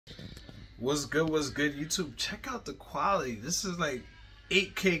What's good, YouTube? Check out the quality. This is like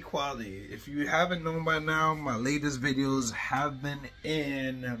 8K quality. If you haven't known by now, my latest videos have been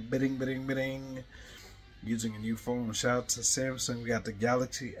in bidding using a new phone. Shout out to Samsung. We got the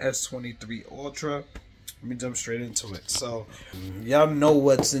Galaxy S23 Ultra. Let me jump straight into it. So y'all know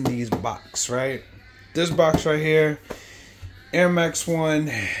what's in these box, right? This box right here, Air Max 1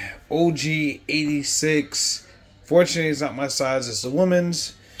 OG 86. Fortunately, it's not my size, it's the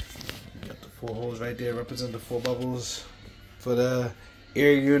woman's. Got the 4 holes right there, represent the 4 bubbles for the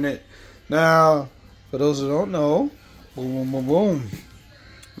air unit. Now, for those who don't know, boom,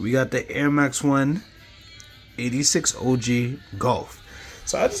 we got the Air Max 1 86 OG Golf.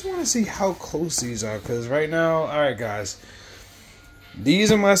 So I just want to see how close these are, because right now, alright guys,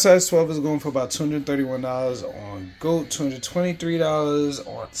 these in my size 12 is going for about $231 on GOAT, $223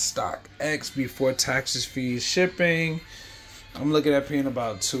 on StockX before taxes, fees, shipping. I'm looking at paying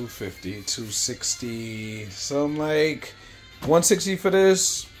about $250, $260, something like $160 for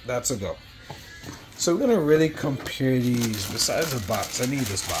this. That's a go. So we're gonna really compare these. Besides the box, I need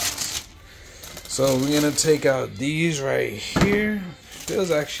this box. So we're gonna take out these right here.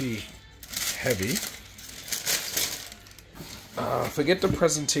 Feels actually heavy. Forget the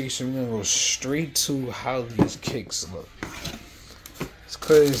presentation. We're gonna go straight to how these kicks look. It's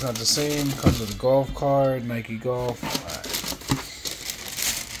clearly it's not the same. Comes with a golf card, Nike Golf.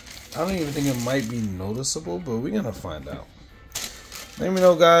 I don't even think it might be noticeable, but we're gonna find out. Let me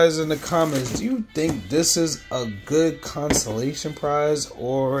know, guys, in the comments. Do you think this is a good consolation prize,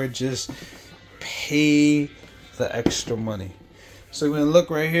 or just pay the extra money? So we're gonna look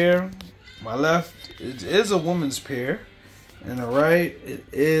right here. My left, it is a woman's pair. And the right, it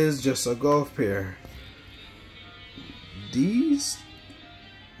is just a golf pair. These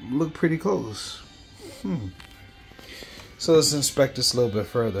look pretty close. So let's inspect this a little bit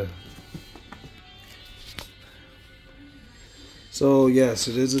further. So yes,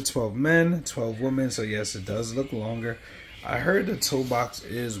 it is a 12 men, 12 women. So yes, it does look longer. I heard the toe box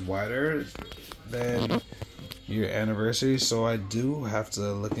is wider than your anniversary, so I do have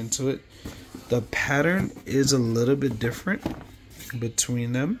to look into it. The pattern is a little bit different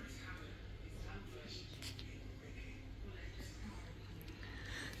between them.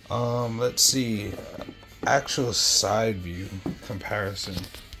 Let's see. Actual side view comparison.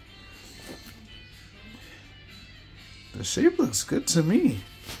 The shape looks good to me.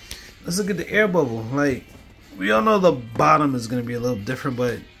 Let's look at the air bubble. Like, we all know the bottom is going to be a little different,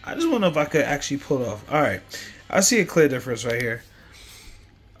 but I just want to know if I could actually pull it off. Alright, I see a clear difference right here.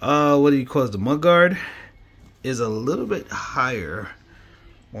 What do you call it? The mudguard is a little bit higher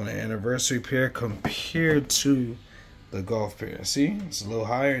on the anniversary pair compared to the golf pair. See, it's a little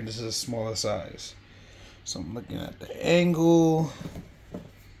higher, and this is a smaller size. So I'm looking at the angle.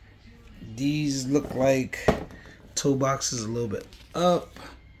 These look like toe boxes a little bit up.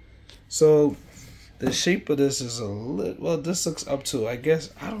 So the shape of this is a little, well, this looks up to, I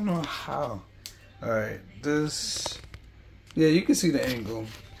guess, I don't know how. Alright, this, yeah, you can see the angle.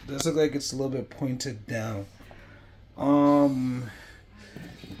 This looks like it's a little bit pointed down.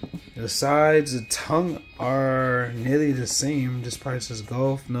 The sides, the tongue are nearly the same. This part says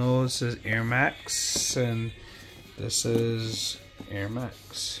Golf. No, it says Air Max, and this is Air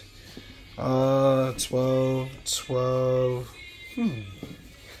Max. 12.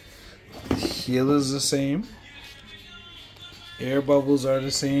 The heel is the same. Air bubbles are the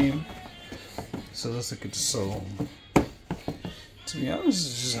same. So let's look at the sole. To be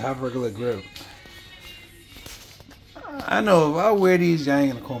honest, just have regular grip. I know if I wear these, y'all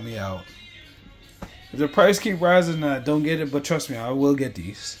ain't gonna call me out. If the price keep rising, I don't get it, but trust me, I will get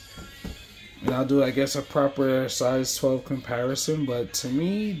these. And I'll do, I guess, a proper size 12 comparison, but to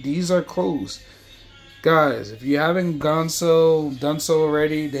me, these are close. Guys, if you haven't done so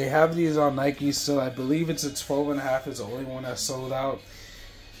already, they have these on Nike still. I believe it's a 12.5 is the only one that's sold out.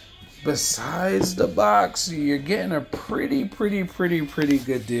 Besides the box, you're getting a pretty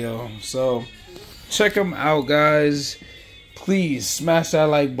good deal. So check them out, guys. Please smash that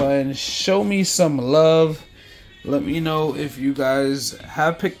like button. Show me some love. Let me know if you guys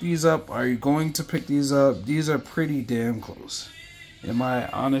have picked these up. Are you going to pick these up? These are pretty damn close, in my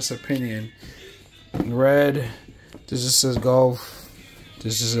honest opinion. Red, this just says Golf.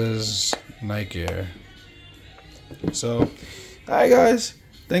 This just says Nike Air. So, alright guys.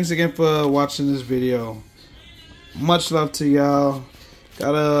 Thanks again for watching this video. Much love to y'all.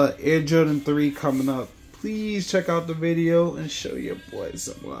 Got a Air Jordan 3 coming up. Please check out the video and show your boy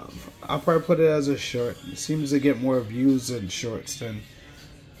some love. I'll probably put it as a short. It seems to get more views in shorts than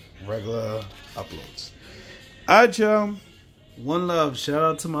regular uploads. Alright, y'all. One love. Shout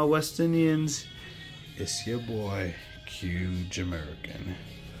out to my West Indians. It's your boy, Q Jamaican.